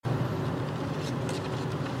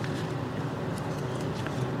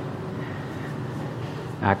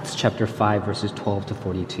Acts chapter 5, verses 12 to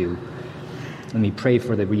 42. Let me pray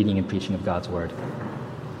for the reading and preaching of God's word.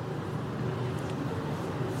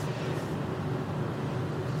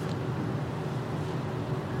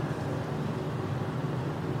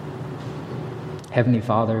 Heavenly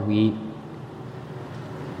Father, we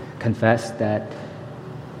confess that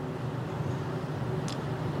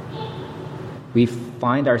we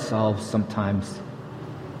find ourselves sometimes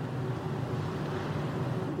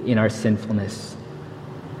in our sinfulness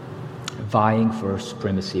vying for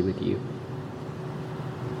supremacy with you.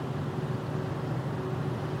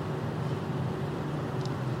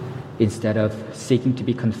 Instead of seeking to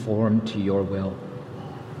be conformed to your will,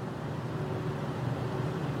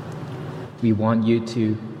 we want you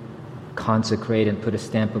to consecrate and put a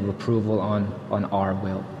stamp of approval on our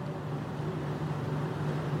will.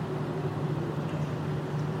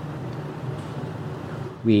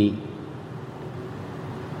 We,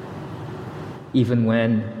 even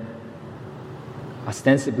when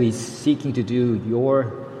ostensibly seeking to do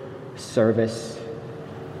your service,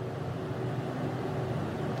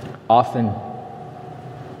 often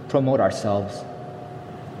promote ourselves,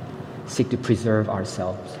 seek to preserve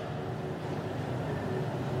ourselves.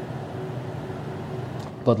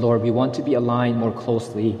 But Lord, we want to be aligned more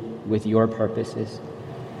closely with your purposes.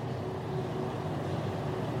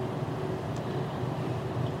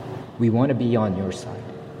 We want to be on your side.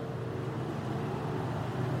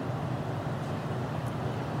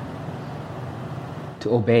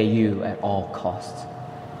 To obey you at all costs.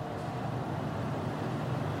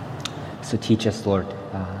 So teach us, Lord.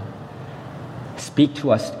 Speak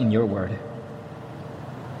to us in your word,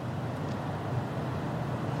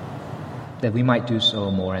 that we might do so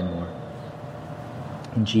more and more.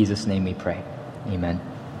 In Jesus' name we pray. Amen.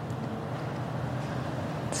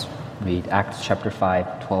 Let's read Acts chapter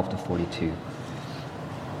 5, 12 to 42.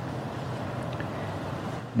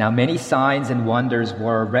 Now many signs and wonders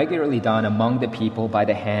were regularly done among the people by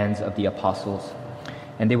the hands of the apostles,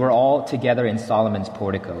 and they were all together in Solomon's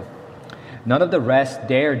portico. None of the rest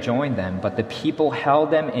dared join them, but the people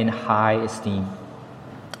held them in high esteem.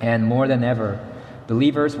 And more than ever,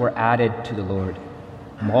 believers were added to the Lord,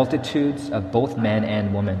 multitudes of both men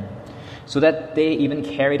and women, so that they even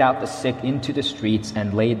carried out the sick into the streets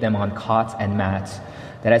and laid them on cots and mats,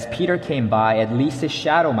 that as Peter came by, at least his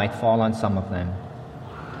shadow might fall on some of them.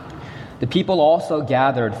 The people also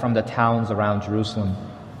gathered from the towns around Jerusalem,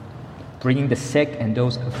 bringing the sick and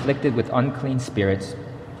those afflicted with unclean spirits,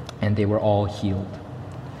 and they were all healed.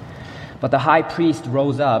 But the high priest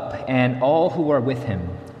rose up, and all who were with him,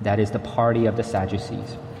 that is the party of the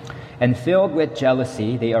Sadducees, and filled with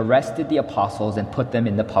jealousy, they arrested the apostles and put them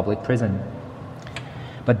in the public prison.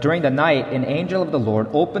 But during the night, an angel of the Lord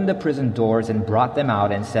opened the prison doors and brought them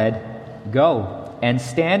out and said, "Go and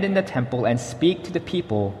stand in the temple and speak to the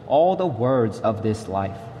people all the words of this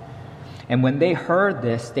life." And when they heard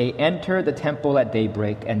this, they entered the temple at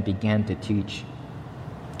daybreak and began to teach.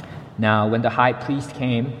 Now, when the high priest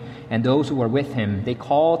came and those who were with him, they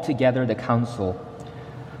called together the council,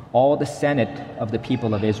 all the senate of the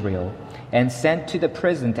people of Israel, and sent to the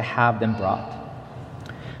prison to have them brought.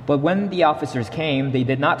 But when the officers came, they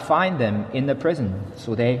did not find them in the prison,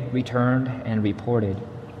 so they returned and reported,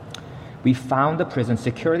 "We found the prison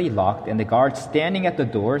securely locked and the guards standing at the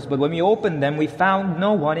doors, but when we opened them, we found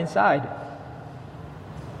no one inside."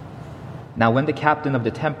 Now when the captain of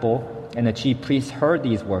the temple and the chief priests heard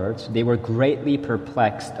these words, they were greatly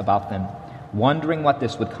perplexed about them, wondering what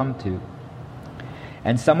this would come to.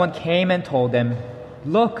 And someone came and told them,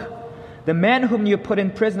 "Look, the men whom you put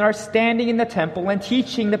in prison are standing in the temple and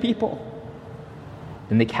teaching the people."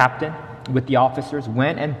 Then the captain, with the officers,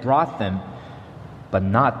 went and brought them, but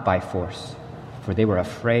not by force, for they were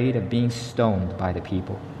afraid of being stoned by the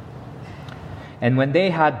people. And when they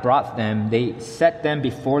had brought them, they set them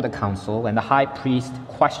before the council, and the high priest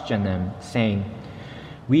questioned them, saying,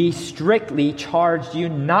 "We strictly charged you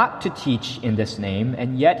not to teach in this name,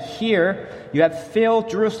 and yet here you have filled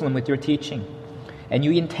Jerusalem with your teaching, and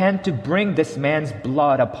you intend to bring this man's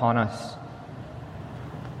blood upon us."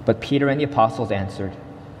 But Peter and the apostles answered,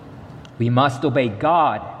 "We must obey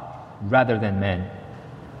God rather than men.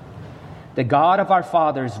 The God of our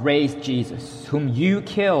fathers raised Jesus, whom you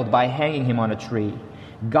killed by hanging him on a tree.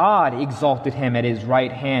 God exalted him at his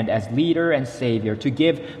right hand as leader and savior to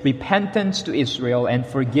give repentance to Israel and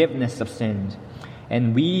forgiveness of sins.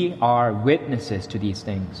 And we are witnesses to these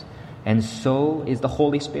things. And so is the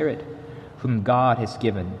Holy Spirit, whom God has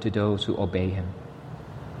given to those who obey him."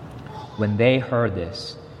 When they heard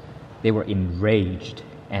this, they were enraged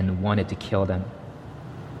and wanted to kill them.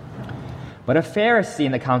 But a Pharisee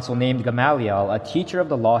in the council named Gamaliel, a teacher of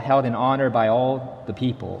the law held in honor by all the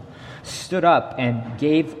people, stood up and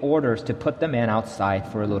gave orders to put the man outside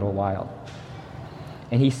for a little while.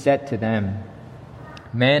 And he said to them,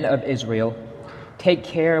 "Men of Israel, take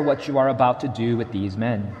care what you are about to do with these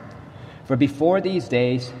men. For before these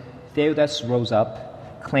days, Theudas rose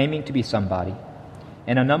up, claiming to be somebody,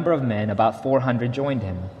 and a number of men, about 400, joined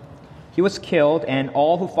him. He was killed, and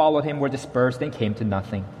all who followed him were dispersed and came to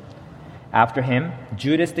nothing. After him,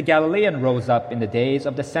 Judas the Galilean rose up in the days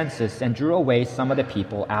of the census and drew away some of the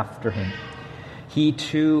people after him. He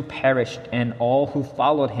too perished, and all who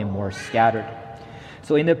followed him were scattered.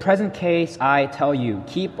 So in the present case, I tell you,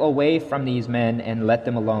 keep away from these men and let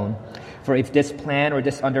them alone. For if this plan or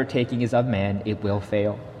this undertaking is of man, it will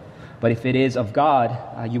fail. But if it is of God,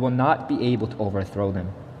 you will not be able to overthrow them.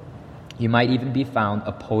 You might even be found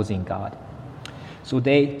opposing God." So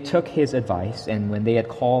they took his advice, and when they had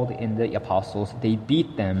called in the apostles, they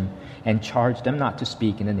beat them and charged them not to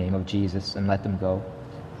speak in the name of Jesus, and let them go.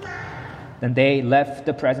 Then they left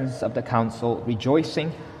the presence of the council,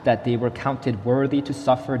 rejoicing that they were counted worthy to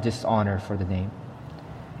suffer dishonor for the name.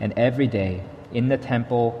 And every day, in the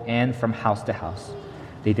temple and from house to house,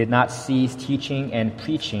 they did not cease teaching and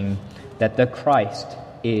preaching that the Christ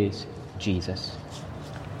is Jesus.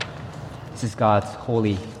 This is God's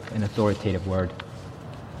holy and authoritative word.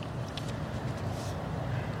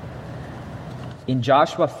 In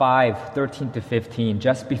Joshua 5:13-15,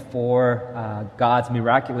 just before God's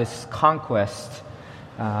miraculous conquest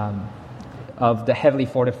of the heavily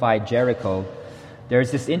fortified Jericho,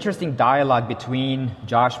 there's this interesting dialogue between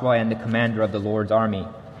Joshua and the commander of the Lord's army.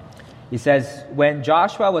 He says, "When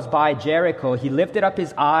Joshua was by Jericho, he lifted up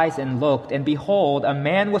his eyes and looked, and behold, a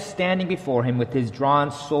man was standing before him with his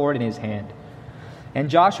drawn sword in his hand. And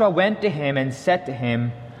Joshua went to him and said to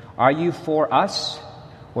him, 'Are you for us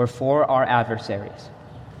or for our adversaries?'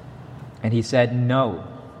 And he said, 'No,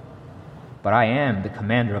 but I am the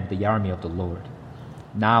commander of the army of the Lord.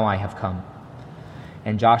 Now I have come.'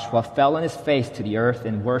 And Joshua fell on his face to the earth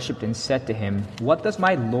and worshipped and said to him, 'What does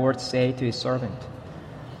my Lord say to his servant?'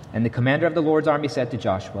 And the commander of the Lord's army said to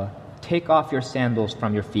Joshua, 'Take off your sandals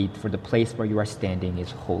from your feet, for the place where you are standing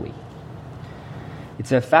is holy.'"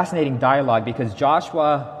 It's a fascinating dialogue because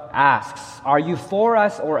Joshua asks, "Are you for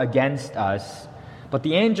us or against us?" But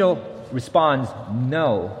the angel responds,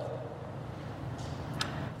 "No,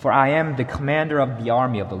 for I am the commander of the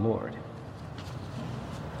army of the Lord."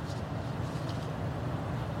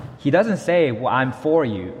 He doesn't say, "Well, I'm for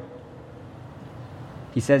you."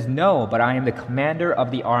 He says, "No, but I am the commander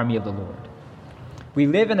of the army of the Lord." We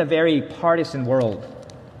live in a very partisan world.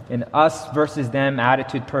 An us versus them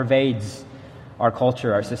attitude pervades our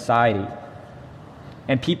culture, our society.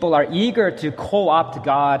 And people are eager to co-opt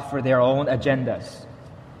God for their own agendas.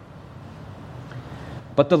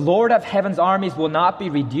 But the Lord of heaven's armies will not be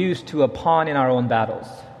reduced to a pawn in our own battles.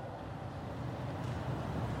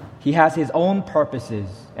 He has his own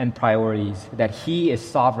purposes and priorities that he is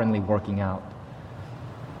sovereignly working out.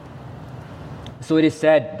 So it is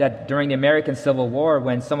said that during the American Civil War,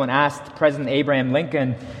 when someone asked President Abraham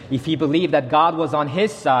Lincoln if he believed that God was on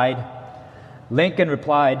his side, Lincoln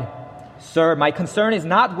replied, "Sir, my concern is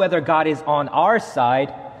not whether God is on our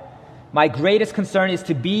side. My greatest concern is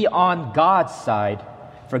to be on God's side,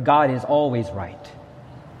 for God is always right."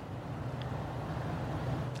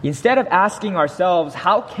 Instead of asking ourselves,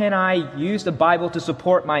 how can I use the Bible to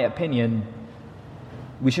support my opinion,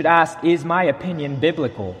 we should ask, is my opinion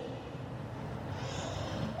biblical?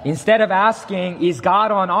 Instead of asking, is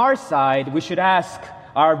God on our side, we should ask,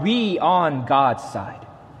 are we on God's side?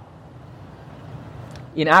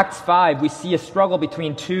 In Acts 5, we see a struggle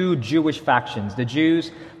between two Jewish factions, the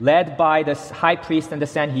Jews led by the high priest and the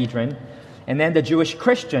Sanhedrin, and then the Jewish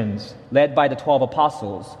Christians led by the 12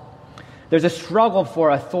 apostles. There's a struggle for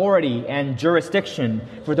authority and jurisdiction,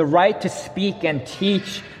 for the right to speak and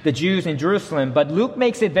teach the Jews in Jerusalem. But Luke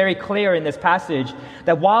makes it very clear in this passage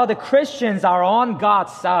that while the Christians are on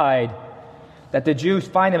God's side, that the Jews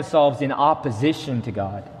find themselves in opposition to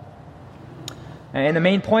God. And the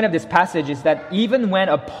main point of this passage is that even when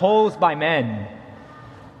opposed by men,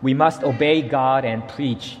 we must obey God and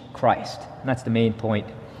preach Christ. And that's the main point.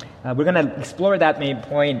 We're going to explore that main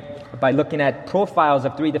point by looking at profiles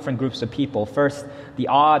of three different groups of people. First, the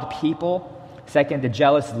odd people. Second, the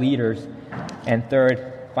jealous leaders. And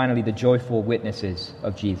third, finally, the joyful witnesses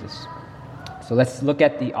of Jesus. So let's look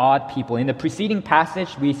at the odd people. In the preceding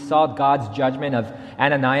passage, we saw God's judgment of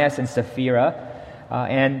Ananias and Sapphira.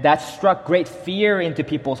 And that struck great fear into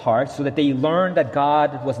people's hearts so that they learned that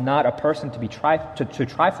God was not a person to be to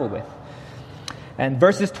trifle with. And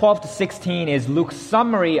verses 12 to 16 is Luke's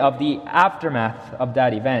summary of the aftermath of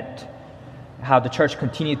that event, how the church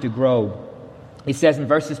continued to grow. He says in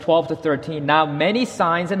verses 12 to 13, "Now many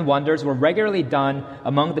signs and wonders were regularly done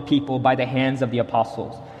among the people by the hands of the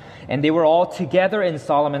apostles, and they were all together in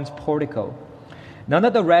Solomon's portico. None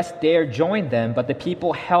of the rest dared join them, but the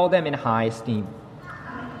people held them in high esteem."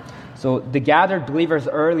 So the gathered believers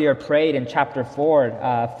earlier prayed in chapter 4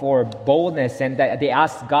 for boldness, and that they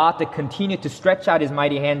asked God to continue to stretch out His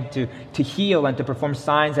mighty hand to heal and to perform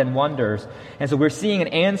signs and wonders. And so we're seeing an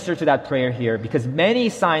answer to that prayer here, because many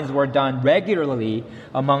signs were done regularly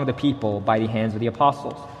among the people by the hands of the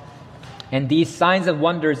apostles. And these signs and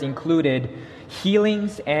wonders included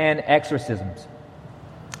healings and exorcisms.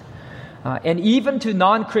 And even to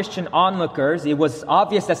non-Christian onlookers, it was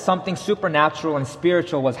obvious that something supernatural and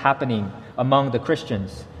spiritual was happening among the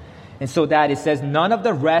Christians. And so that it says, none of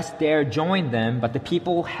the rest dared join them, but the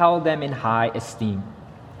people held them in high esteem.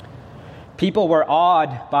 People were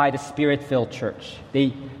awed by the Spirit-filled church.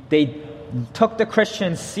 They took the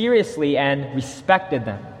Christians seriously and respected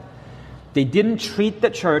them. They didn't treat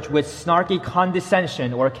the church with snarky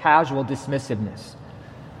condescension or casual dismissiveness.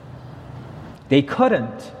 They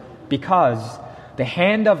couldn't, because the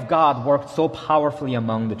hand of God worked so powerfully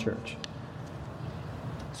among the church.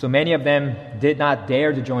 So many of them did not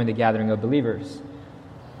dare to join the gathering of believers.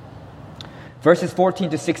 Verses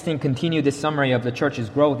 14 to 16 continue this summary of the church's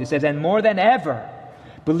growth. It says, "And more than ever,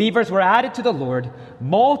 believers were added to the Lord,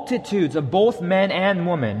 multitudes of both men and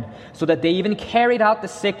women, so that they even carried out the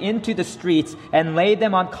sick into the streets and laid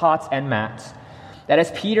them on cots and mats. That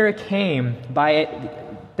as Peter came by,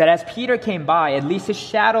 at least his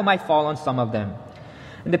shadow might fall on some of them.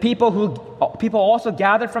 And the people also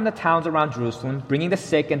gathered from the towns around Jerusalem, bringing the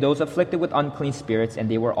sick and those afflicted with unclean spirits, and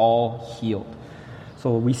they were all healed."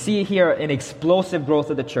 So we see here an explosive growth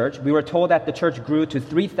of the church. We were told that the church grew to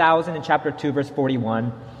 3,000 in chapter 2, verse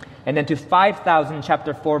 41, and then to 5,000 in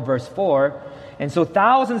chapter 4, verse 4. And so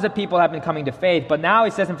thousands of people have been coming to faith. But now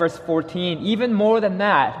it says in verse 14, even more than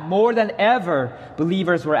that, more than ever,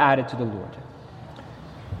 believers were added to the Lord.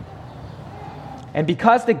 And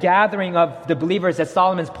because the gathering of the believers at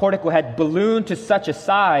Solomon's portico had ballooned to such a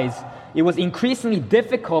size, it was increasingly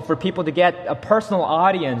difficult for people to get a personal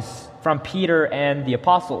audience from Peter and the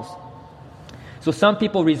apostles. So some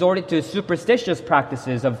people resorted to superstitious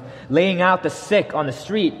practices of laying out the sick on the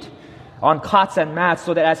street, on cots and mats,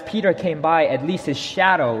 so that as Peter came by, at least his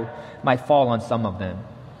shadow might fall on some of them.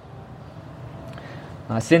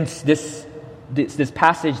 Since this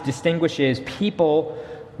passage distinguishes people,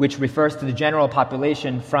 which refers to the general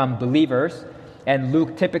population, from believers, and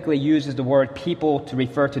Luke typically uses the word people to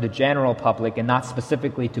refer to the general public and not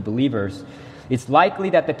specifically to believers, it's likely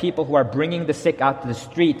that the people who are bringing the sick out to the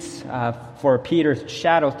streets for Peter's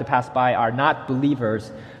shadows to pass by are not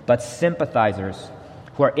believers, but sympathizers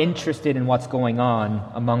who are interested in what's going on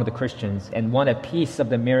among the Christians and want a piece of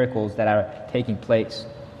the miracles that are taking place.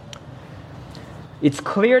 It's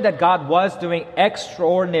clear that God was doing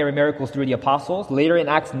extraordinary miracles through the apostles. Later in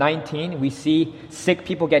Acts 19, we see sick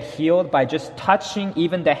people get healed by just touching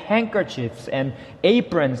even the handkerchiefs and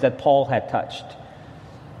aprons that Paul had touched.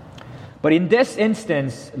 But in this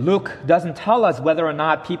instance, Luke doesn't tell us whether or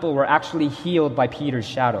not people were actually healed by Peter's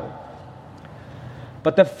shadow.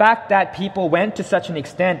 But the fact that people went to such an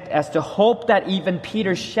extent as to hope that even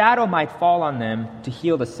Peter's shadow might fall on them to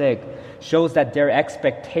heal the sick shows that their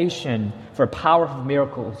expectation for powerful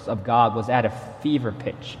miracles of God was at a fever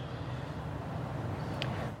pitch.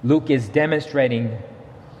 Luke is demonstrating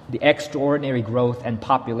the extraordinary growth and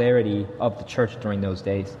popularity of the church during those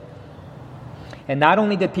days. And not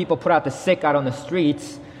only did people put out the sick out on the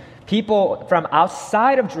streets, people from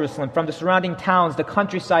outside of Jerusalem, from the surrounding towns, the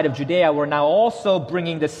countryside of Judea, were now also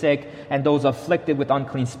bringing the sick and those afflicted with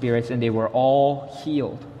unclean spirits, and they were all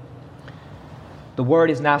healed. The word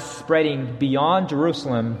is now spreading beyond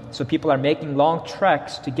Jerusalem, so people are making long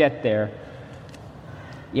treks to get there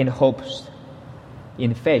in hopes,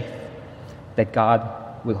 in faith, that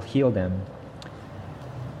God will heal them.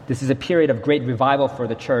 This is a period of great revival for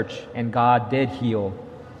the church, and God did heal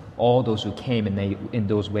all those who came in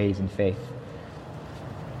those ways in faith.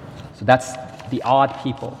 So that's the odd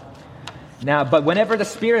people. Now, but whenever the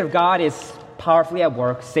Spirit of God is powerfully at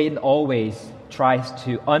work, Satan always tries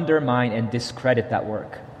to undermine and discredit that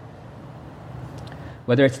work.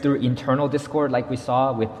 Whether it's through internal discord like we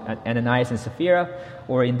saw with Ananias and Sapphira,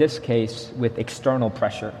 or in this case with external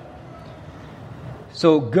pressure.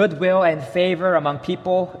 So goodwill and favor among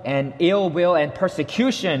people and ill will and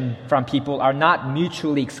persecution from people are not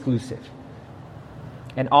mutually exclusive.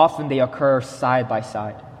 And often they occur side by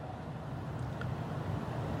side.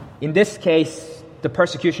 In this case, the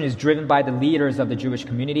persecution is driven by the leaders of the Jewish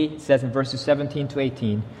community. It says in verses 17 to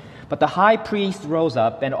 18, "But the high priest rose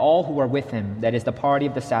up, and all who were with him, that is the party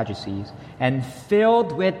of the Sadducees, and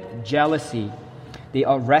filled with jealousy, they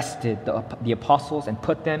arrested the apostles and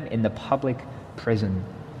put them in the public prison."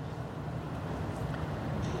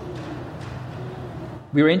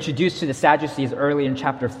 We were introduced to the Sadducees early in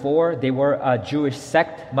chapter 4. They were a Jewish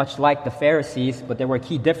sect, much like the Pharisees, but there were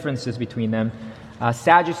key differences between them.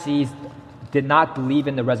 Sadducees did not believe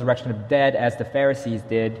in the resurrection of the dead as the Pharisees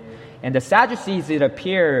did. And the Sadducees, it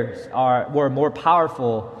appears, were more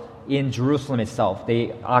powerful in Jerusalem itself.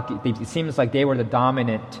 It seems like they were the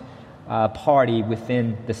dominant party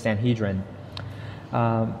within the Sanhedrin.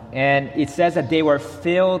 And it says that they were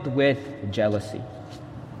filled with jealousy.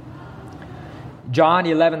 John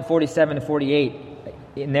 11:47 to 48,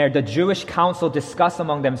 in there, the Jewish council discuss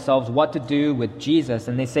among themselves what to do with Jesus.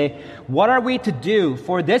 And they say, "What are we to do?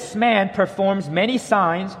 For this man performs many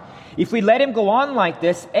signs. If we let him go on like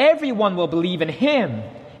this, everyone will believe in him,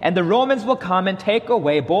 and the Romans will come and take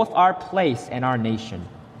away both our place and our nation."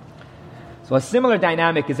 So a similar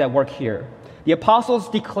dynamic is at work here. The apostles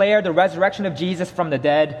declared the resurrection of Jesus from the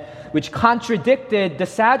dead, which contradicted the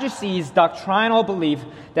Sadducees' doctrinal belief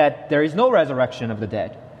that there is no resurrection of the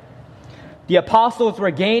dead. The apostles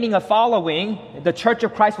were gaining a following. The Church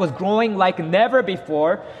of Christ was growing like never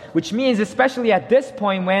before, which means, especially at this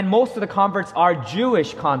point when most of the converts are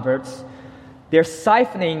Jewish converts, they're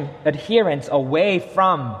siphoning adherents away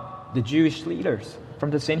from the Jewish leaders,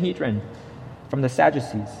 from the Sanhedrin, from the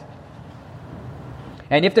Sadducees.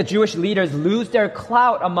 And if the Jewish leaders lose their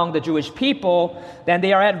clout among the Jewish people, then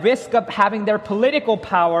they are at risk of having their political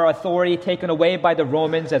power authority taken away by the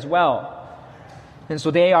Romans as well. And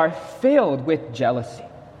so they are filled with jealousy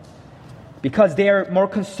because they are more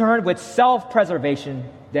concerned with self-preservation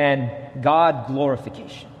than God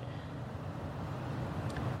glorification.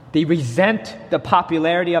 They resent the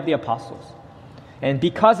popularity of the apostles. And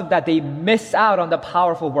because of that, they miss out on the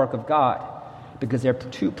powerful work of God because they're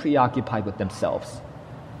too preoccupied with themselves.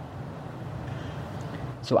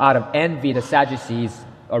 So out of envy, the Sadducees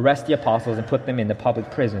arrest the apostles and put them in the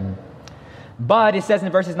public prison. But it says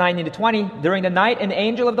in verses 19 to 20, "During the night, an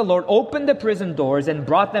angel of the Lord opened the prison doors and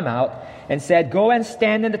brought them out and said, 'Go and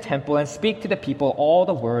stand in the temple and speak to the people all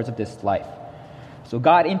the words of this life.'" So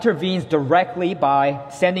God intervenes directly by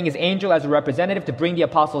sending his angel as a representative to bring the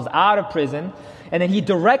apostles out of prison. And then he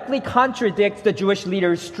directly contradicts the Jewish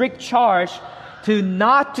leaders' strict charge to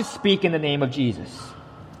not to speak in the name of Jesus.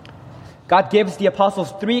 God gives the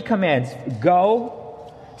apostles 3 commands: go,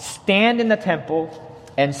 stand in the temple,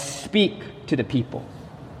 and speak to the people.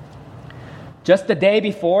 Just the day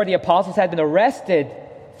before, the apostles had been arrested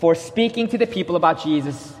for speaking to the people about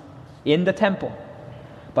Jesus in the temple.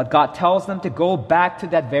 But God tells them to go back to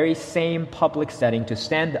that very same public setting to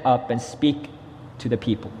stand up and speak to the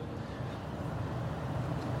people.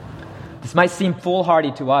 This might seem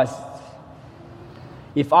foolhardy to us.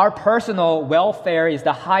 If our personal welfare is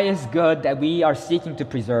the highest good that we are seeking to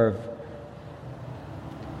preserve,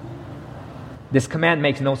 this command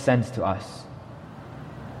makes no sense to us.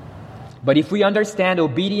 But if we understand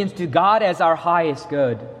obedience to God as our highest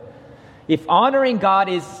good, if honoring God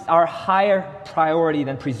is our higher priority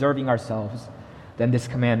than preserving ourselves, then this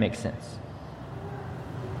command makes sense.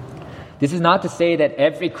 This is not to say that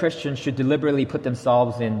every Christian should deliberately put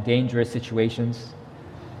themselves in dangerous situations,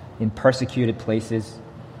 in persecuted places.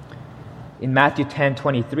 In Matthew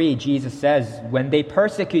 10:23, Jesus says, "When they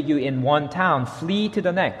persecute you in one town, flee to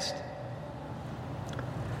the next."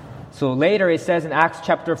 So later it says in Acts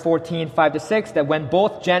chapter 14, 5-6, that when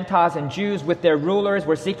both Gentiles and Jews with their rulers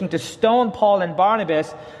were seeking to stone Paul and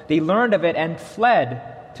Barnabas, they learned of it and fled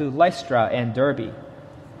to Lystra and Derbe.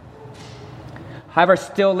 However,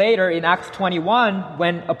 still later in Acts 21,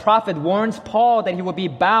 when a prophet warns Paul that he will be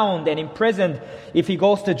bound and imprisoned if he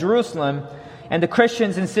goes to Jerusalem, and the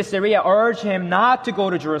Christians in Caesarea urge him not to go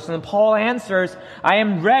to Jerusalem, Paul answers, "I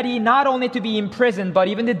am ready not only to be imprisoned, but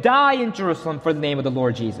even to die in Jerusalem for the name of the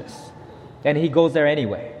Lord Jesus." And he goes there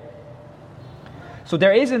anyway. So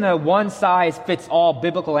there isn't a one-size-fits-all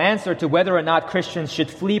biblical answer to whether or not Christians should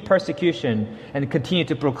flee persecution and continue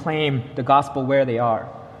to proclaim the gospel where they are.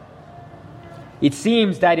 It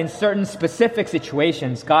seems that in certain specific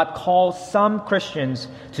situations, God calls some Christians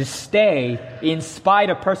to stay in spite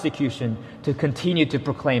of persecution to continue to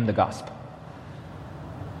proclaim the gospel,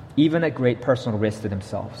 even at great personal risk to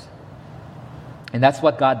themselves. And that's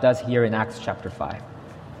what God does here in Acts chapter 5.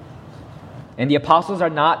 And the apostles are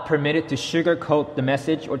not permitted to sugarcoat the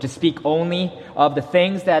message or to speak only of the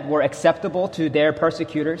things that were acceptable to their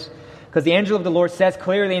persecutors, because the angel of the Lord says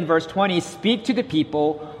clearly in verse 20, "Speak to the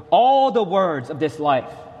people all the words of this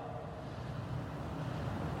life.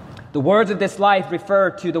 The words of this life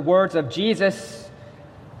refer to the words of Jesus.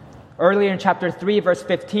 Earlier in chapter 3, verse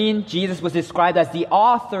 15, Jesus was described as the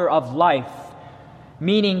author of life,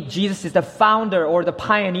 meaning Jesus is the founder or the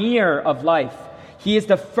pioneer of life. He is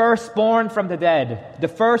the firstborn from the dead, the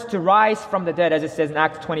first to rise from the dead, as it says in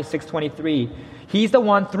Acts 26:23. He's the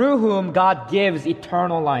one through whom God gives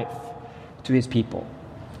eternal life to His people.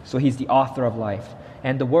 So He's the author of life.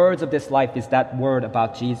 And the words of this life is that word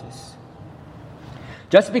about Jesus.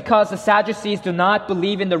 Just because the Sadducees do not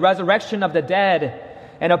believe in the resurrection of the dead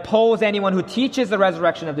and oppose anyone who teaches the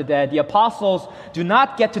resurrection of the dead, the apostles do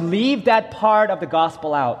not get to leave that part of the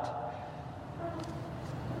gospel out.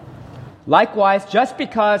 Likewise, just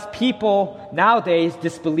because people nowadays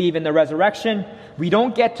disbelieve in the resurrection, we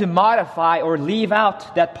don't get to modify or leave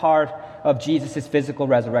out that part of Jesus' physical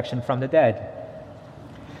resurrection from the dead.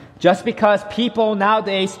 Just because people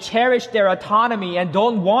nowadays cherish their autonomy and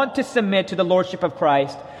don't want to submit to the lordship of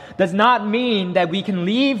Christ does not mean that we can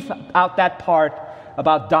leave out that part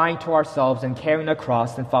about dying to ourselves and carrying a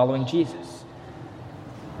cross and following Jesus.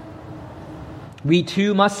 We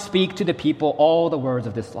too must speak to the people all the words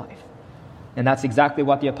of this life. And that's exactly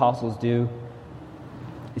what the apostles do.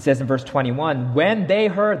 It says in verse 21, when they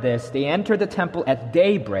heard this, they entered the temple at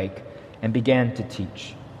daybreak and began to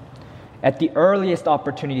teach. At the earliest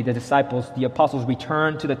opportunity, the apostles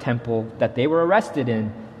returned to the temple that they were arrested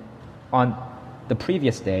in on the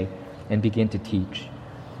previous day and began to teach.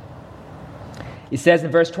 It says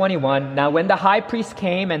in verse 21, now when the high priest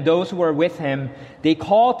came and those who were with him, they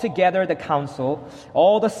called together the council,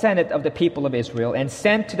 all the senate of the people of Israel, and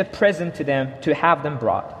sent to the prison to them to have them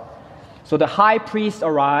brought. So the high priest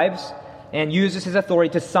arrives and uses his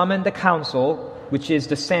authority to summon the council, which is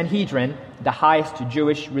the Sanhedrin, the highest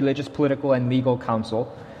Jewish religious, political, and legal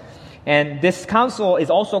council. And this council is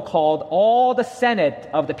also called all the senate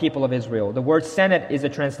of the people of Israel. The word senate is a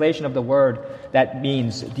translation of the word that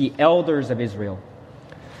means the elders of Israel,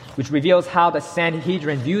 which reveals how the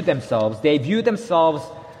Sanhedrin viewed themselves. They viewed themselves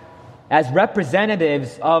as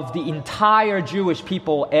representatives of the entire Jewish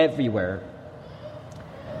people everywhere.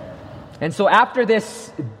 And so after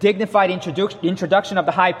this dignified introduction of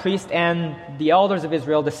the high priest and the elders of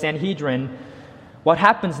Israel, the Sanhedrin, what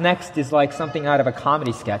happens next is like something out of a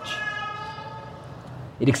comedy sketch.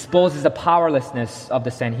 It exposes the powerlessness of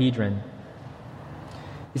the Sanhedrin.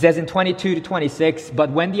 It says in 22 to 26,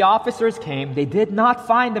 but when the officers came, they did not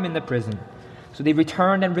find them in the prison. So they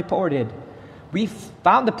returned and reported, we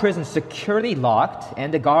found the prison securely locked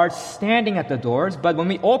and the guards standing at the doors, but when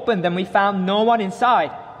we opened them, we found no one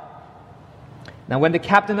inside. Now when the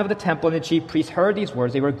captain of the temple and the chief priests heard these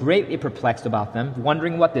words, they were greatly perplexed about them,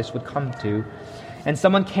 wondering what this would come to. And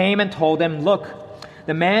someone came and told them, look,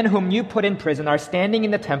 the men whom you put in prison are standing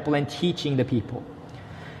in the temple and teaching the people.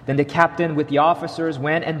 Then the captain with the officers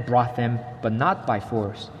went and brought them, but not by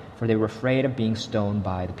force, for they were afraid of being stoned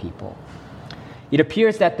by the people. It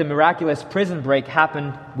appears that the miraculous prison break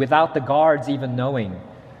happened without the guards even knowing.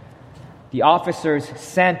 The officers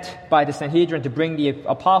sent by the Sanhedrin to bring the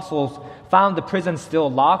apostles found the prison still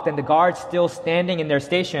locked and the guards still standing in their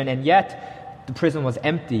station, and yet the prison was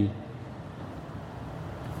empty.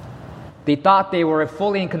 They thought they were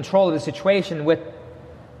fully in control of the situation with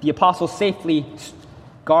the apostles safely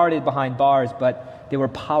guarded behind bars, but they were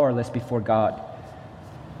powerless before God.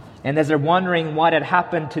 And as they're wondering what had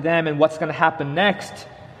happened to them and what's going to happen next,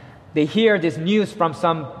 they hear this news from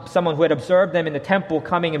someone who had observed them in the temple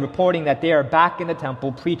coming and reporting that they are back in the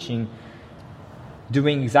temple preaching,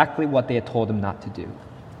 doing exactly what they had told them not to do.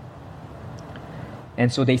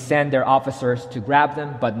 And so they send their officers to grab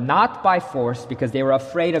them, but not by force because they were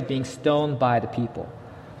afraid of being stoned by the people.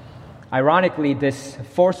 Ironically, this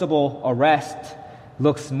forcible arrest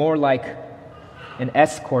looks more like an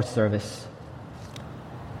escort service.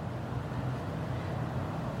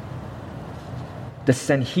 The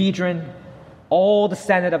Sanhedrin, all the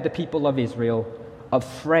senate of the people of Israel,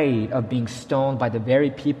 afraid of being stoned by the very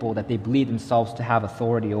people that they believe themselves to have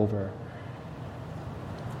authority over.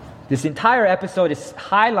 This entire episode is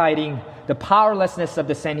highlighting the powerlessness of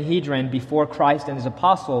the Sanhedrin before Christ and his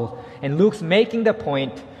apostles, and Luke's making the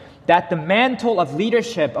point that the mantle of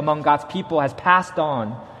leadership among God's people has passed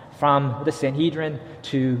on from the Sanhedrin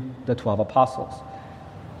to the 12 apostles.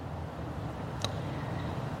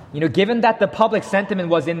 Given that the public sentiment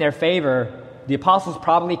was in their favor, the apostles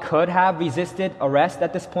probably could have resisted arrest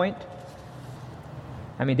at this point.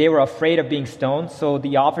 They were afraid of being stoned, so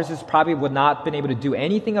the officers probably would not have been able to do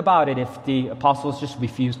anything about it if the apostles just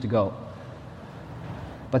refused to go.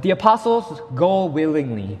 But the apostles go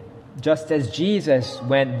willingly, just as Jesus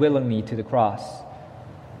went willingly to the cross.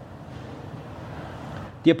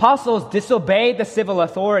 The apostles disobeyed the civil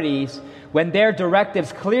authorities when their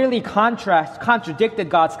directives clearly contradicted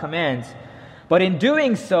God's commands. But in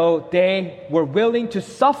doing so, they were willing to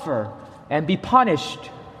suffer and be punished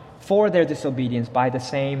for their disobedience by the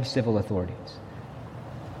same civil authorities.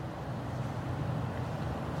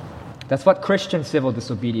 That's what Christian civil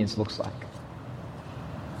disobedience looks like.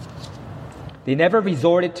 They never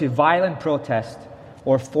resorted to violent protest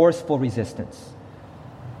or forceful resistance.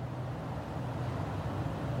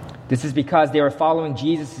 This is because they were following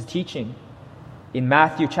Jesus' teaching. In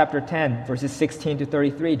Matthew chapter 10, verses 16 to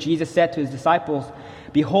 33, Jesus said to his disciples,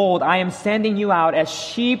 "Behold, I am sending you out as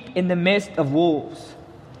sheep in the midst of wolves.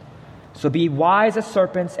 So be wise as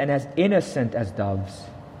serpents and as innocent as doves.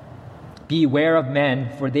 Beware of men,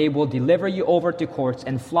 for they will deliver you over to courts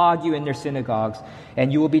and flog you in their synagogues,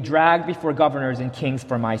 and you will be dragged before governors and kings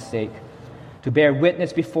for my sake, to bear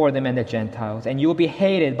witness before them and the Gentiles. And you will be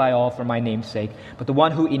hated by all for my name's sake, but the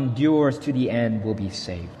one who endures to the end will be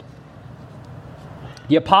saved."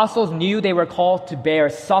 The apostles knew they were called to bear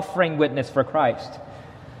suffering witness for Christ.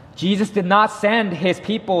 Jesus did not send his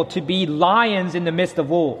people to be lions in the midst of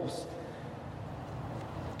wolves.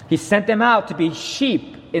 He sent them out to be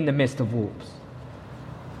sheep in the midst of wolves.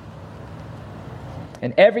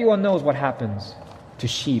 And everyone knows what happens to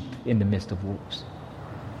sheep in the midst of wolves.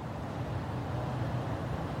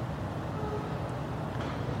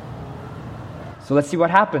 So let's see what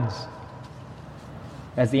happens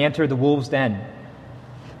as they enter the wolves' den.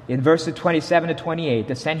 In verses 27 to 28,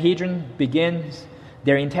 the Sanhedrin begins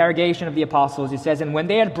their interrogation of the apostles. It says, "And when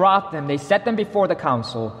they had brought them, they set them before the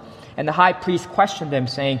council. And the high priest questioned them,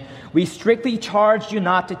 saying, 'We strictly charged you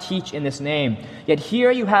not to teach in this name. Yet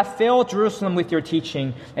here you have filled Jerusalem with your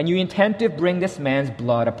teaching, and you intend to bring this man's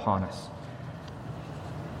blood upon us.'"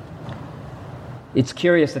 It's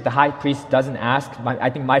curious that the high priest doesn't ask. I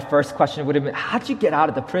think my first question would have been, how'd you get out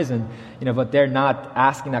of the prison? But they're not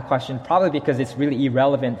asking that question, probably because it's really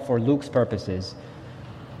irrelevant for Luke's purposes.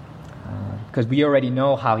 Because we already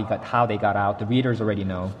know how they got out. The readers already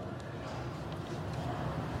know.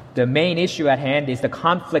 The main issue at hand is the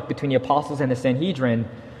conflict between the apostles and the Sanhedrin,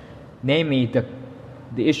 namely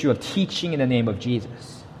the issue of teaching in the name of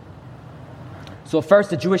Jesus. So first,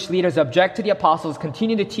 the Jewish leaders object to the apostles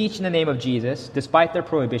continue to teach in the name of Jesus, despite their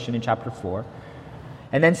prohibition in chapter 4.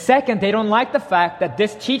 And then second, they don't like the fact that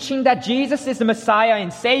this teaching that Jesus is the Messiah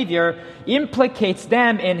and Savior implicates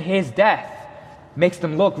them in his death, makes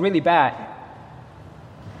them look really bad.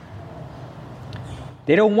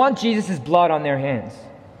 They don't want Jesus' blood on their hands,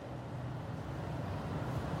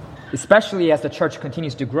 especially as the church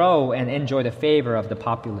continues to grow and enjoy the favor of the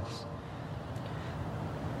populace.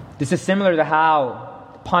 This is similar to how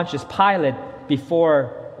Pontius Pilate,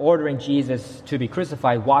 before ordering Jesus to be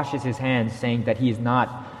crucified, washes his hands, saying that he is not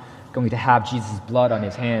going to have Jesus' blood on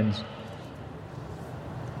his hands.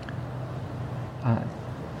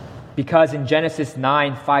 Because in Genesis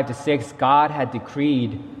 9, 5 to 6, God had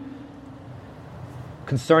decreed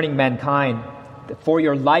concerning mankind, that for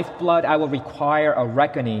your lifeblood I will require a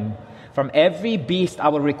reckoning. From every beast I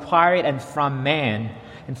will require it, and from man.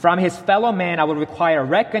 And from his fellow man I will require a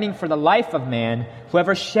reckoning for the life of man.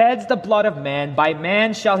 Whoever sheds the blood of man, by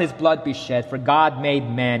man shall his blood be shed, for God made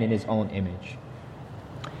man in his own image.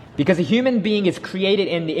 Because a human being is created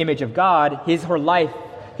in the image of God, his or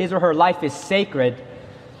her life is sacred.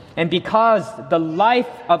 And because the life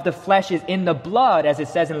of the flesh is in the blood, as it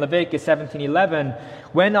says in Leviticus 17:11,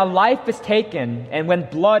 when a life is taken and when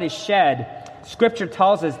blood is shed, Scripture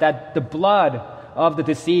tells us that the blood of the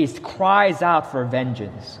deceased cries out for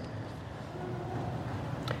vengeance.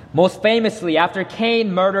 Most famously, after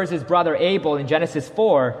Cain murders his brother Abel in Genesis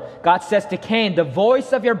 4, God says to Cain, "The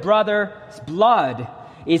voice of your brother's blood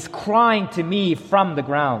is crying to me from the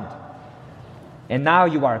ground. And now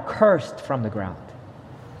you are cursed from the ground."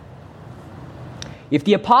 If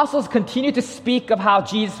the apostles continue to speak of how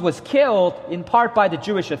Jesus was killed, in part by the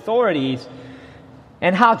Jewish authorities,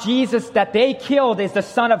 and how Jesus that they killed is the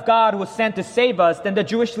Son of God who was sent to save us, then the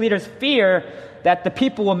Jewish leaders fear that the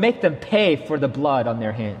people will make them pay for the blood on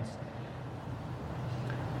their hands.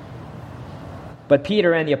 But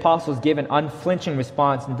Peter and the apostles give an unflinching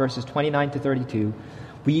response in verses 29 to 32.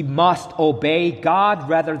 "We must obey God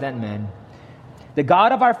rather than men. The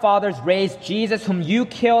God of our fathers raised Jesus, whom you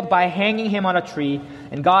killed by hanging him on a tree,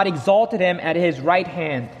 and God exalted him at his right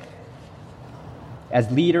hand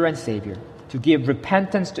as leader and Savior, to give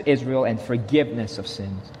repentance to Israel and forgiveness of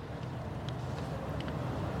sins.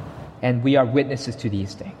 And we are witnesses to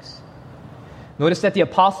these things." Notice that the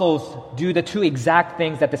apostles do the two exact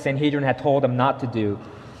things that the Sanhedrin had told them not to do.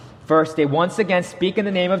 First, they once again speak in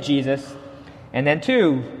the name of Jesus. And then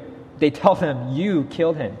two, they tell them, "You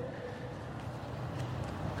killed him."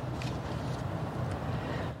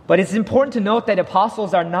 But it's important to note that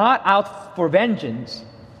apostles are not out for vengeance.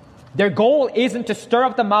 Their goal isn't to stir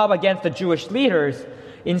up the mob against the Jewish leaders.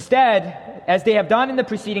 Instead, as they have done in the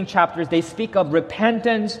preceding chapters, they speak of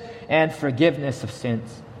repentance and forgiveness of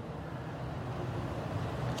sins.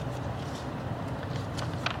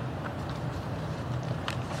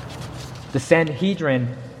 The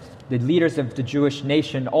Sanhedrin, the leaders of the Jewish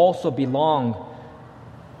nation, also belong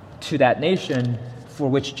to that nation for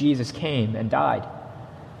which Jesus came and died.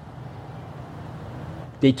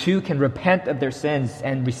 They too can repent of their sins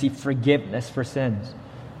and receive forgiveness for sins.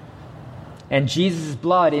 And Jesus'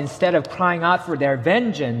 blood, instead of crying out for their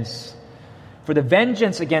vengeance, for the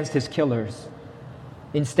vengeance against his killers,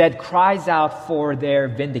 instead cries out for their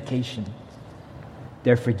vindication,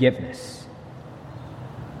 their forgiveness.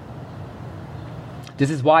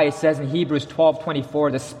 This is why it says in Hebrews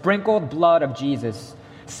 12:24, the sprinkled blood of Jesus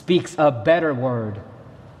speaks a better word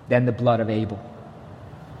than the blood of Abel.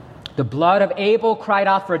 The blood of Abel cried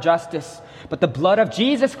out for justice, but the blood of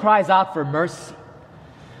Jesus cries out for mercy.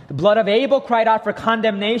 The blood of Abel cried out for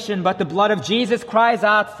condemnation, but the blood of Jesus cries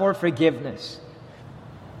out for forgiveness.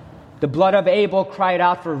 The blood of Abel cried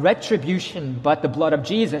out for retribution, but the blood of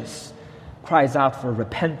Jesus cries out for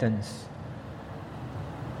repentance.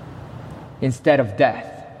 Instead of death,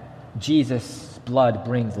 Jesus' blood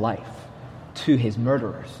brings life to his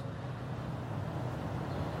murderers.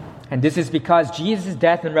 And this is because Jesus'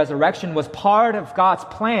 death and resurrection was part of God's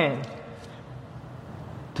plan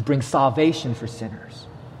to bring salvation for sinners.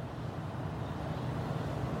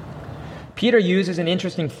 Peter uses an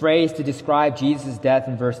interesting phrase to describe Jesus' death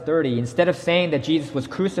in verse 30. Instead of saying that Jesus was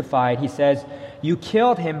crucified, he says, "You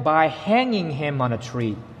killed him by hanging him on a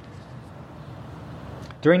tree."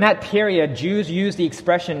 During that period, Jews used the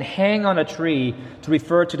expression "hang on a tree" to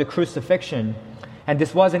refer to the crucifixion. And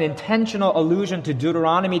this was an intentional allusion to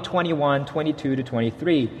Deuteronomy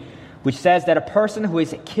 21:22-23, which says that a person who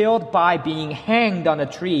is killed by being hanged on a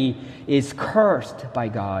tree is cursed by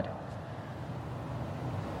God.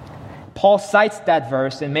 Paul cites that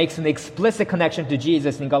verse and makes an explicit connection to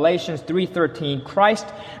Jesus in Galatians 3:13. Christ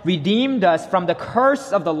redeemed us from the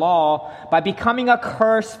curse of the law by becoming a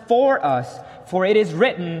curse for us, for it is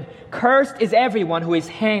written, "Cursed is everyone who is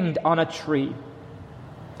hanged on a tree."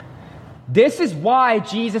 This is why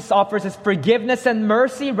Jesus offers us forgiveness and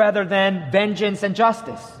mercy rather than vengeance and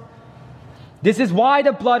justice. This is why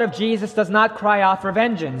the blood of Jesus does not cry out for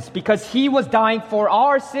vengeance, because he was dying for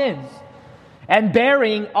our sins and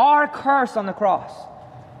bearing our curse on the cross.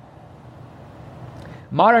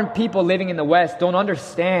 Modern people living in the West don't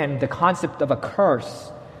understand the concept of a curse,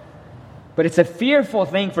 but it's a fearful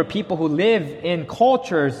thing for people who live in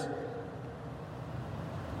cultures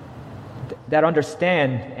that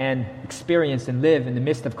understand and experience and live in the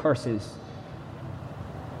midst of curses.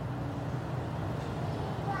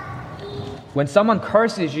 When someone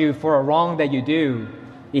curses you for a wrong that you do,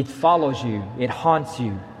 it follows you, it haunts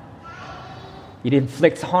you. It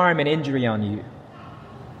inflicts harm and injury on you.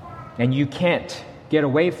 And you can't get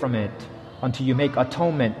away from it until you make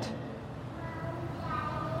atonement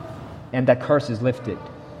and that curse is lifted.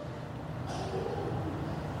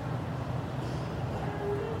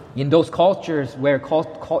 In those cultures where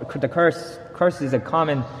the curse is a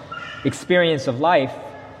common experience of life,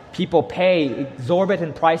 people pay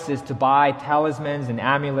exorbitant prices to buy talismans and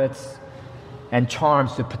amulets and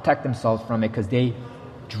charms to protect themselves from it because they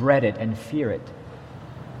dread it and fear it.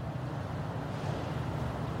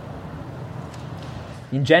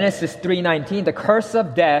 In Genesis 3:19, the curse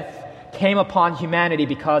of death came upon humanity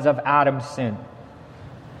because of Adam's sin.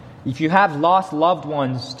 If you have lost loved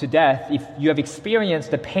ones to death, if you have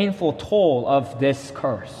experienced the painful toll of this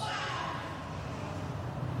curse,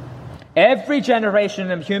 every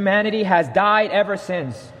generation of humanity has died ever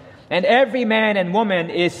since, and every man and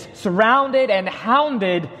woman is surrounded and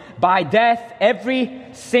hounded by death every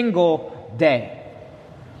single day.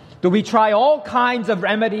 Do we try all kinds of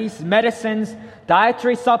remedies, medicines,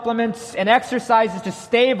 dietary supplements, and exercises to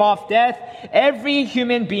stave off death? Every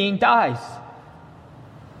human being dies.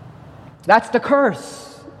 That's the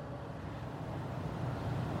curse.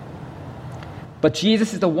 But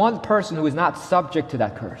Jesus is the one person who is not subject to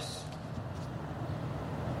that curse.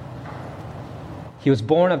 He was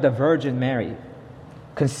born of the Virgin Mary,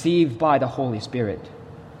 conceived by the Holy Spirit.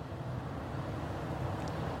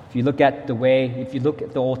 If you look at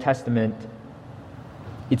the Old Testament,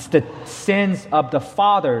 it's the sins of the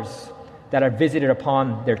fathers that are visited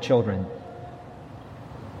upon their children.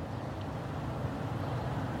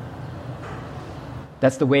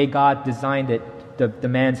 That's the way God designed it, the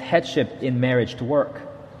man's headship in marriage to work.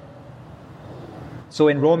 So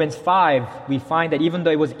in Romans 5, we find that even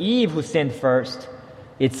though it was Eve who sinned first,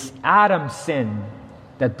 it's Adam's sin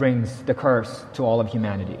that brings the curse to all of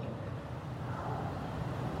humanity.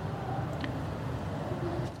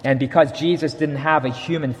 And because Jesus didn't have a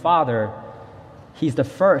human father, he's the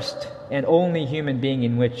first and only human being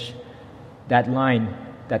in which that line,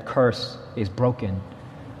 that curse, is broken.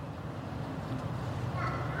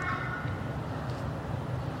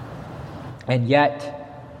 And yet,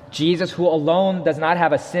 Jesus, who alone does not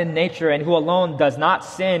have a sin nature and who alone does not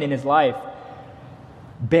sin in his life,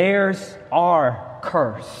 bears our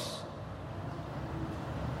curse.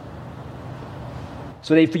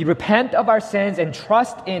 So that if we repent of our sins and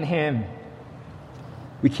trust in him,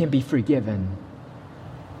 we can be forgiven.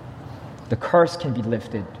 The curse can be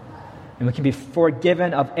lifted, and we can be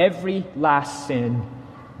forgiven of every last sin,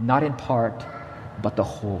 not in part, but the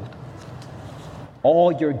whole.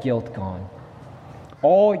 All your guilt gone.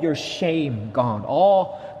 All your shame gone.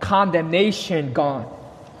 All condemnation gone.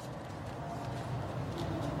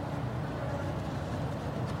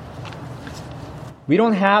 We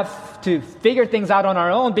don't have to figure things out on our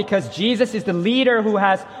own because Jesus is the leader who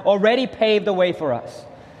has already paved the way for us.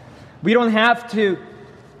 We don't have to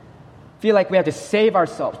feel like we have to save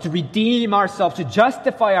ourselves, to redeem ourselves, to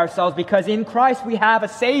justify ourselves, because in Christ we have a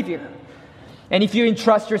Savior. And if you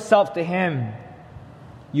entrust yourself to him,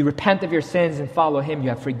 you repent of your sins and follow him, you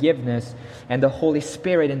have forgiveness, and the Holy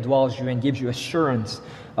Spirit indwells you and gives you assurance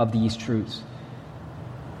of these truths.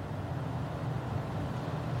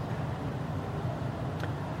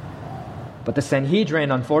 But the Sanhedrin,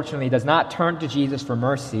 unfortunately, does not turn to Jesus for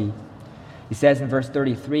mercy. He says in verse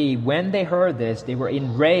 33, when they heard this, they were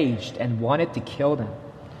enraged and wanted to kill them.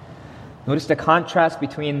 Notice the contrast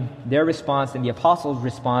between their response and the apostles'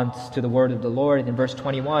 response to the word of the Lord in verse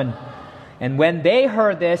 21. And when they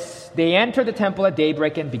heard this, they entered the temple at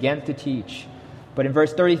daybreak and began to teach. But in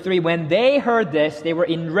verse 33, when they heard this, they were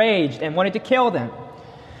enraged and wanted to kill them.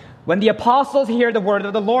 When the apostles hear the word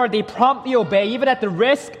of the Lord, they promptly obey, even at the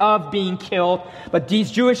risk of being killed. But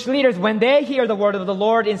these Jewish leaders, when they hear the word of the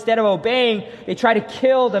Lord, instead of obeying, they try to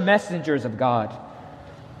kill the messengers of God.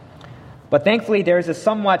 But thankfully, there is a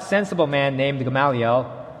somewhat sensible man named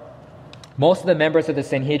Gamaliel. Most of the members of the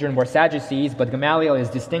Sanhedrin were Sadducees, but Gamaliel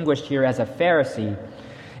is distinguished here as a Pharisee.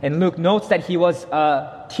 And Luke notes that he was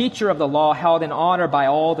a teacher of the law held in honor by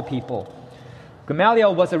all the people.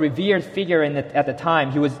 Gamaliel was a revered figure at the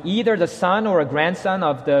time. He was either the son or a grandson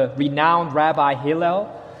of the renowned Rabbi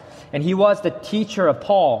Hillel, and he was the teacher of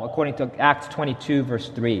Paul, according to Acts 22, verse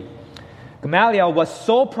 3. Gamaliel was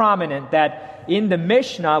so prominent that in the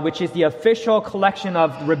Mishnah, which is the official collection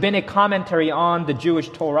of rabbinic commentary on the Jewish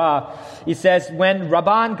Torah, it says, when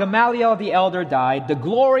Rabban Gamaliel the elder died, the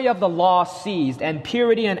glory of the law ceased, and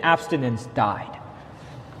purity and abstinence died.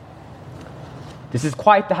 This is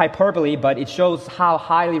quite the hyperbole, but it shows how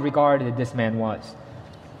highly regarded this man was.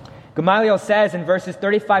 Gamaliel says in verses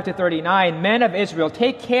 35 to 39, men of Israel,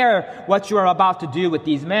 take care what you are about to do with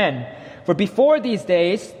these men. For before these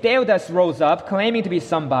days, Theudas rose up, claiming to be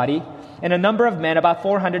somebody, and a number of men, about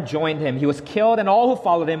 400, joined him. He was killed, and all who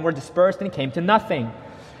followed him were dispersed and came to nothing.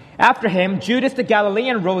 After him, Judas the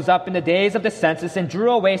Galilean rose up in the days of the census and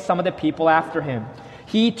drew away some of the people after him.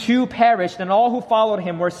 He too perished, and all who followed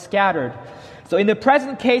him were scattered. So in the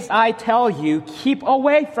present case, I tell you, keep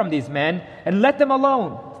away from these men and let them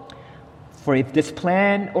alone. For if this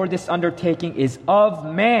plan or this undertaking is of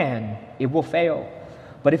man, it will fail.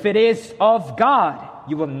 But if it is of God,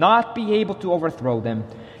 you will not be able to overthrow them.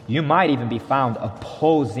 You might even be found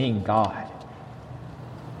opposing God.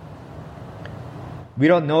 We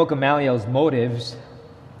don't know Gamaliel's motives.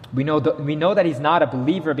 We know that he's not a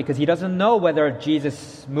believer because he doesn't know whether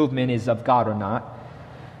Jesus' movement is of God or not.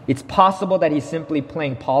 It's possible that he's simply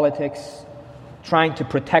playing politics, trying to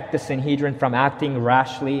protect the Sanhedrin from acting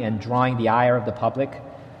rashly and drawing the ire of the public.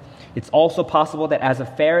 It's also possible that as a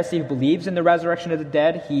Pharisee who believes in the resurrection of the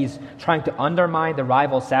dead, he's trying to undermine the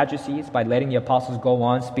rival Sadducees by letting the apostles go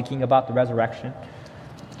on speaking about the resurrection.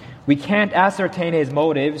 We can't ascertain his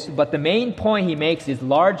motives, but the main point he makes is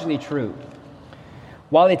largely true.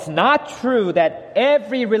 While it's not true that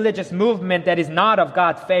every religious movement that is not of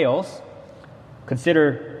God fails,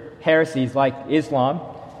 consider heresies like Islam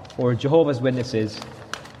or Jehovah's Witnesses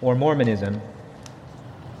or Mormonism,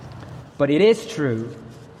 but it is true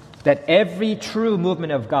that every true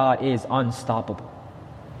movement of God is unstoppable.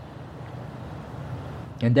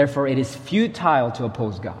 And therefore it is futile to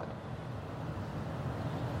oppose God.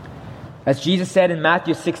 As Jesus said in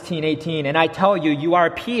Matthew 16:18, and I tell you, you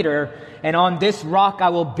are Peter, and on this rock I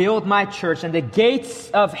will build my church, and the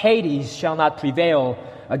gates of Hades shall not prevail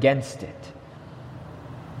against it.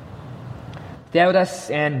 Theudas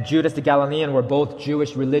and Judas the Galilean were both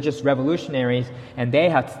Jewish religious revolutionaries, and they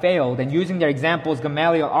had failed. And using their examples,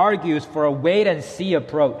 Gamaliel argues for a wait-and-see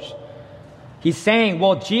approach. He's saying,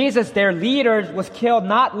 well, Jesus, their leader, was killed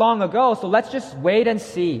not long ago, so let's just wait and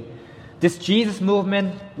see. This Jesus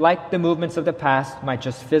movement, like the movements of the past, might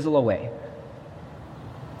just fizzle away.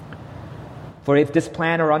 For if this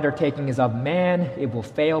plan or undertaking is of man, it will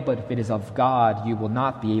fail, but if it is of God, you will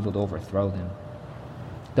not be able to overthrow them.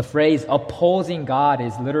 The phrase opposing God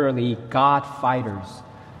is literally God fighters.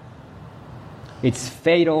 It's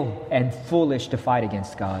fatal and foolish to fight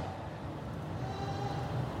against God.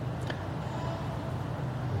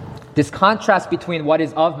 This contrast between what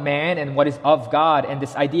is of man and what is of God, and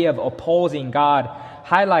this idea of opposing God,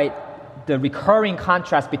 highlight the recurring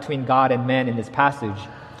contrast between God and man in this passage.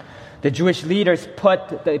 The Jewish leaders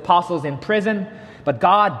put the apostles in prison, but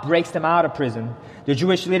God breaks them out of prison. The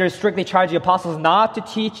Jewish leaders strictly charge the apostles not to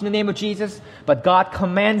teach in the name of Jesus, but God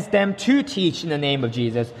commands them to teach in the name of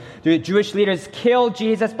Jesus. The Jewish leaders killed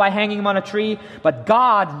Jesus by hanging him on a tree, but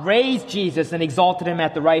God raised Jesus and exalted him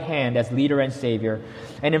at the right hand as leader and savior.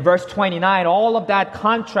 And in verse 29, all of that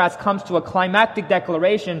contrast comes to a climactic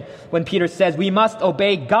declaration when Peter says, we must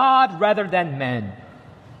obey God rather than men.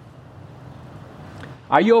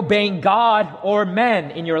 Are you obeying God or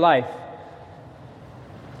men in your life?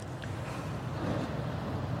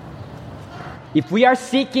 If we are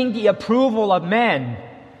seeking the approval of men,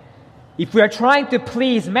 if we are trying to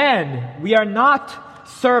please men, we are not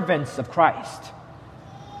servants of Christ.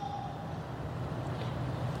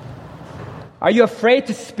 Are you afraid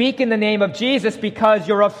to speak in the name of Jesus because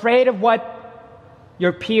you're afraid of what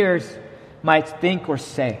your peers might think or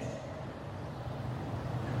say?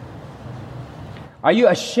 Are you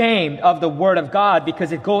ashamed of the Word of God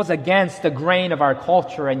because it goes against the grain of our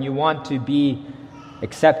culture and you want to be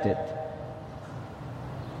accepted?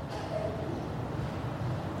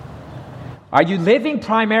 Are you living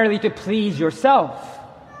primarily to please yourself?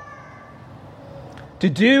 To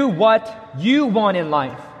do what you want in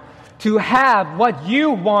life? To have what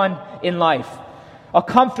you want in life? A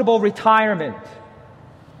comfortable retirement,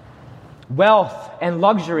 wealth and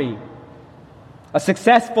luxury, a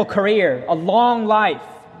successful career, a long life,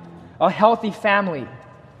 a healthy family.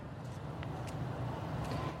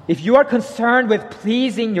 If you are concerned with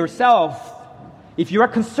pleasing yourself, if you are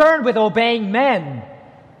concerned with obeying men,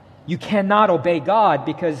 you cannot obey God,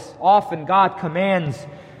 because often God commands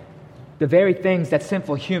the very things that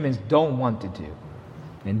sinful humans don't want to do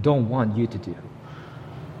and don't want you to do.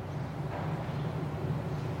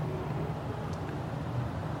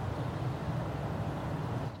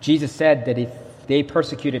 Jesus said that if they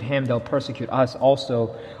persecuted him, they'll persecute us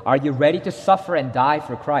also. Are you ready to suffer and die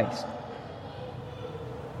for Christ?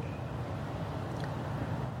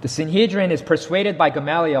 The Sanhedrin is persuaded by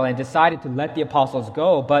Gamaliel and decided to let the apostles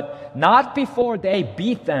go, but not before they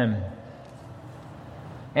beat them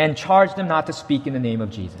and charged them not to speak in the name of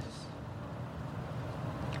Jesus.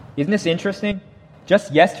 Isn't this interesting?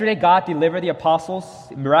 Just yesterday, God delivered the apostles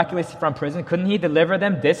miraculously from prison. Couldn't he deliver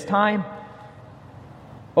them this time?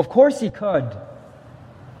 Of course he could,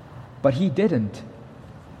 but he didn't.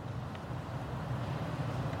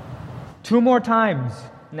 2 more times.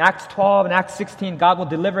 In Acts 12 and Acts 16, God will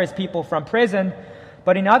deliver his people from prison.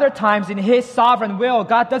 But in other times, in his sovereign will,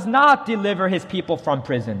 God does not deliver his people from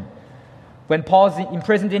prison. When Paul's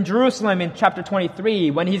imprisoned in Jerusalem in chapter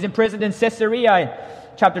 23, when he's imprisoned in Caesarea in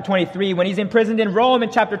chapter 23, when he's imprisoned in Rome in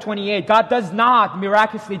chapter 28, God does not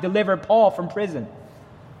miraculously deliver Paul from prison.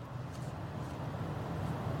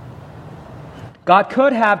 God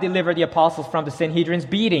could have delivered the apostles from the Sanhedrin's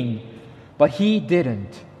beating, but he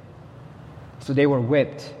didn't. So they were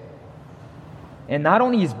whipped. And not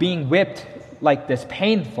only is being whipped like this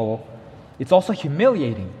painful, it's also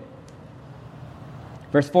humiliating.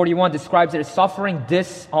 Verse 41 describes it as suffering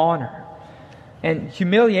dishonor. And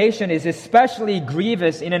humiliation is especially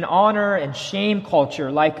grievous in an honor and shame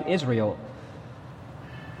culture like Israel.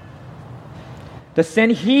 The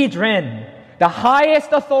Sanhedrin, the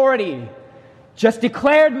highest authority, just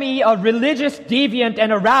declared me a religious deviant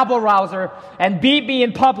and a rabble-rouser and beat me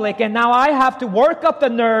in public, and now I have to work up the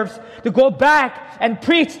nerves to go back and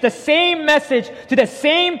preach the same message to the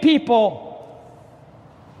same people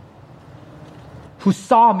who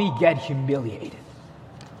saw me get humiliated.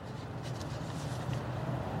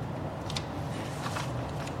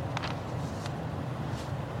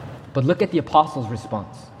 But look at the apostles'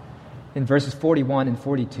 response in verses 41 and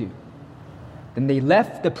 42. Then they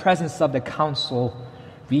left the presence of the council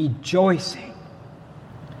rejoicing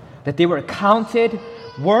that they were counted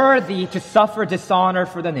worthy to suffer dishonor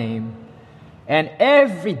for the name. And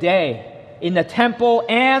every day in the temple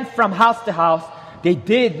and from house to house, they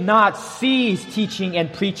did not cease teaching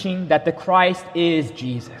and preaching that the Christ is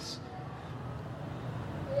Jesus.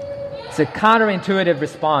 It's a counterintuitive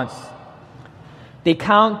response. They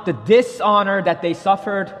count the dishonor that they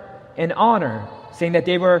suffered in honor, saying that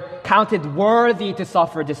they were counted worthy to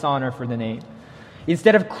suffer dishonor for the name.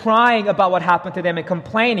 Instead of crying about what happened to them and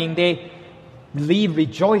complaining, they leave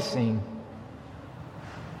rejoicing.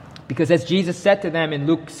 Because as Jesus said to them in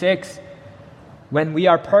Luke 6, when we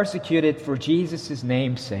are persecuted for Jesus'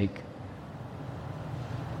 name's sake,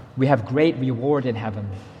 we have great reward in heaven,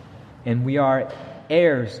 and we are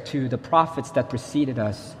heirs to the prophets that preceded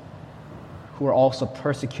us, who are also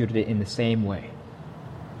persecuted in the same way.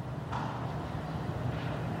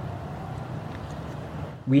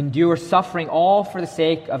 We endure suffering all for the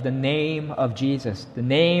sake of the name of Jesus. The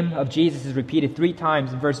name of Jesus is repeated 3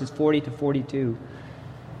 times in verses 40 to 42.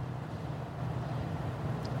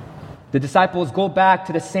 The disciples go back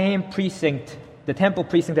to the same precinct, the temple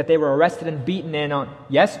precinct that they were arrested and beaten in on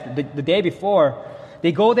the day before.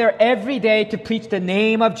 They go there every day to preach the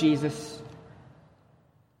name of Jesus.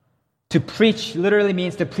 To preach literally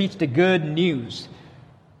means to preach the good news.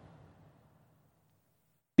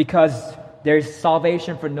 Because there is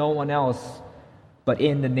salvation for no one else but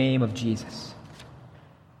in the name of Jesus.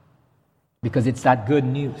 Because it's that good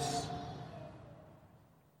news.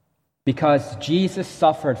 Because Jesus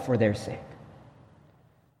suffered for their sake.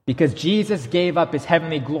 Because Jesus gave up his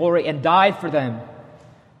heavenly glory and died for them.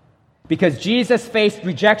 Because Jesus faced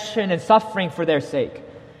rejection and suffering for their sake.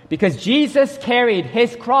 Because Jesus carried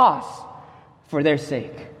his cross for their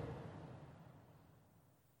sake.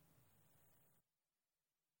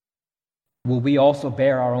 Will we also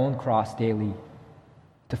bear our own cross daily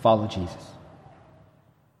to follow Jesus?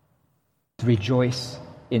 To rejoice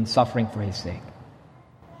in suffering for his sake?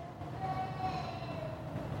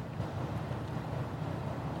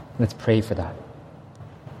 Let's pray for that.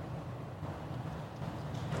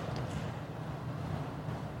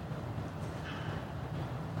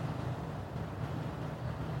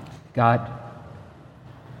 God,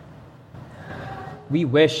 we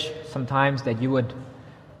wish sometimes that you would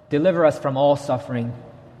deliver us from all suffering,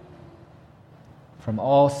 from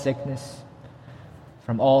all sickness,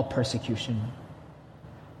 from all persecution,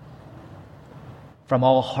 from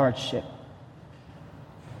all hardship.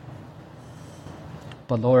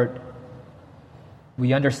 But Lord,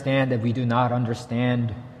 we understand that we do not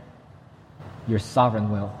understand your sovereign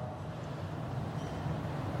will.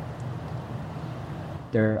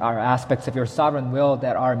 There are aspects of your sovereign will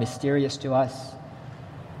that are mysterious to us,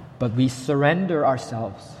 but we surrender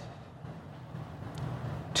ourselves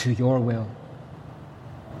to your will.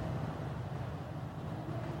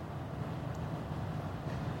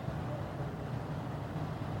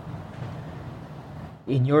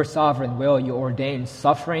 In your sovereign will, you ordain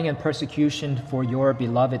suffering and persecution for your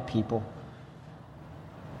beloved people.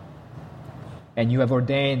 And you have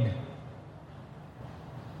ordained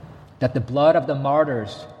that the blood of the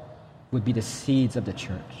martyrs would be the seeds of the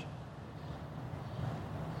church.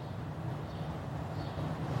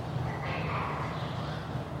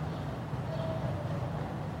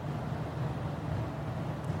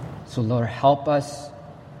 So Lord, help us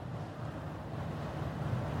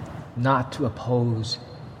not to oppose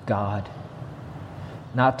God,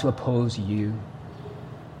 not to oppose you,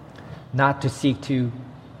 not to seek to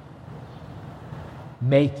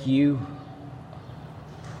make you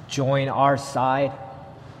join our side,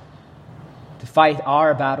 to fight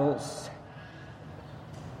our battles,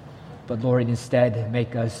 but Lord, instead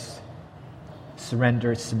make us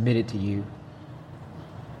surrender, submitted to you,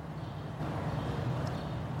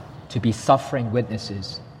 to be suffering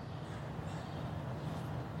witnesses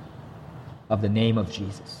of the name of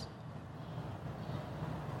Jesus.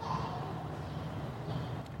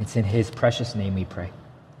 It's in his precious name we pray.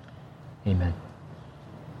 Amen.